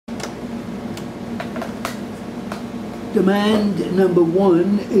Demand number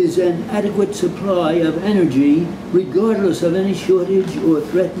one is an adequate supply of energy, regardless of any shortage or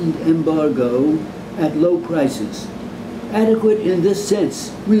threatened embargo, at low prices. Adequate in this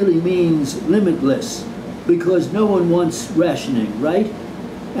sense really means limitless, because no one wants rationing, right?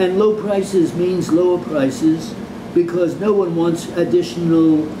 And low prices means lower prices, because no one wants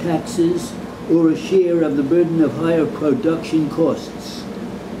additional taxes or a share of the burden of higher production costs.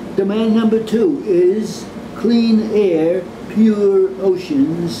 Demand number two is clean air, pure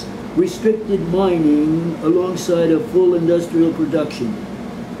oceans, restricted mining alongside of full industrial production,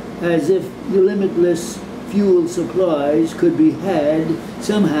 as if the limitless fuel supplies could be had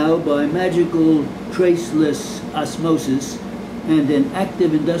somehow by magical traceless osmosis, and an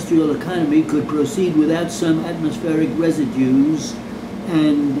active industrial economy could proceed without some atmospheric residues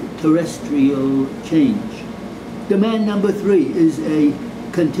and terrestrial change. Demand number three is a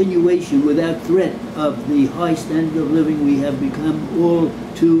continuation without threat of the high standard of living we have become all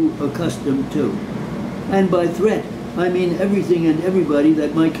too accustomed to. And by threat, I mean everything and everybody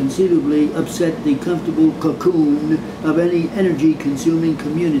that might conceivably upset the comfortable cocoon of any energy-consuming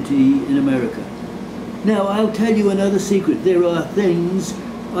community in America. Now, I'll tell you another secret. There are things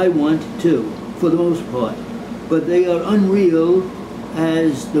I want too, for the most part, but they are unreal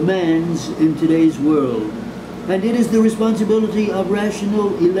as demands in today's world. And it is the responsibility of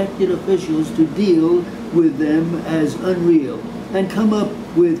rational elected officials to deal with them as unreal and come up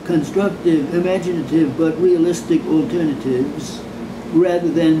with constructive, imaginative, but realistic alternatives rather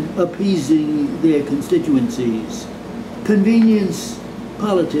than appeasing their constituencies. Convenience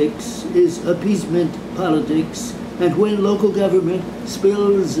politics is appeasement politics, and when local government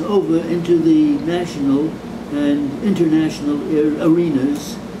spills over into the national and international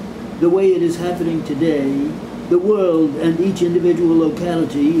arenas, the way it is happening today, the world and each individual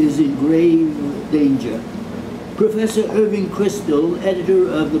locality is in grave danger. Professor Irving Kristol, editor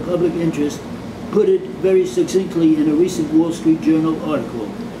of The Public Interest, put it very succinctly in a recent Wall Street Journal article.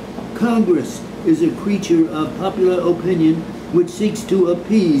 Congress is a creature of popular opinion which seeks to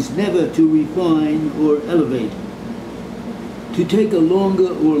appease, never to refine or elevate. To take a longer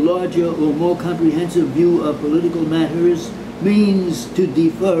or larger or more comprehensive view of political matters means to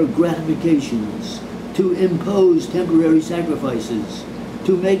defer gratifications, to impose temporary sacrifices,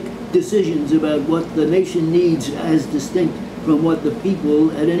 to make decisions about what the nation needs as distinct from what the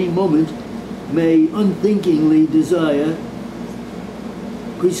people at any moment may unthinkingly desire,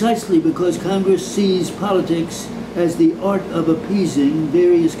 precisely because Congress sees politics as the art of appeasing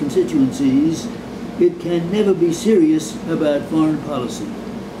various constituencies. It can never be serious about foreign policy.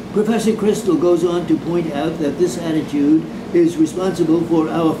 Professor Kristol goes on to point out that this attitude is responsible for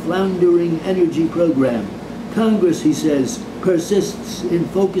our floundering energy program. Congress, he says, persists in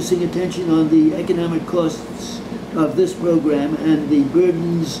focusing attention on the economic costs of this program and the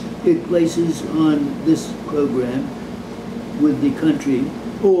burdens it places on this program with the country,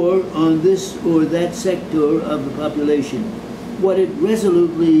 or on this or that sector of the population. What it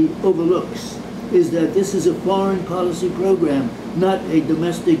resolutely overlooks is that this is a foreign policy program, not a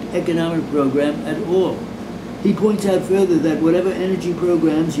domestic economic program at all. He points out further that whatever energy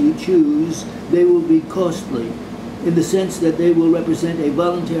programs you choose, they will be costly, in the sense that they will represent a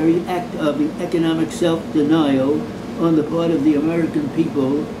voluntary act of economic self-denial on the part of the American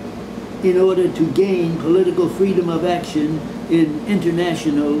people in order to gain political freedom of action in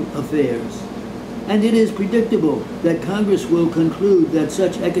international affairs. And it is predictable that Congress will conclude that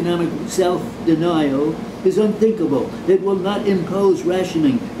such economic self-denial is unthinkable. It will not impose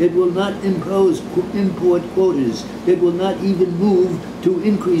rationing. It will not impose import quotas. It will not even move to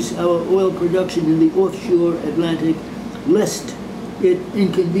increase our oil production in the offshore Atlantic, lest it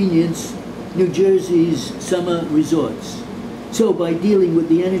inconvenience New Jersey's summer resorts. So by dealing with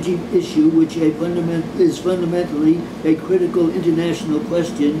the energy issue, which is fundamentally a critical international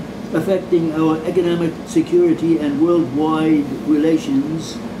question affecting our economic security and worldwide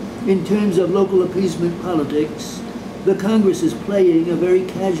relations, in terms of local appeasement politics, the Congress is playing a very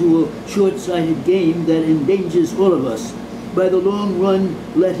casual, short-sighted game that endangers all of us, by the long run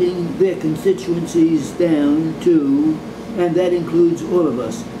letting their constituencies down too, and that includes all of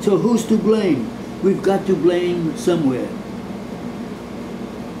us. So who's to blame? We've got to blame somewhere.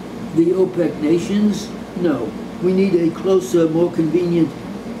 The OPEC nations? No. We need a closer, more convenient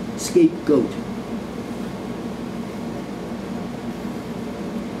scapegoat.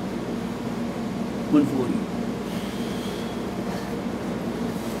 $140.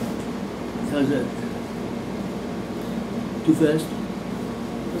 How's that? Too fast?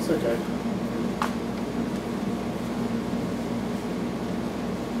 That's okay.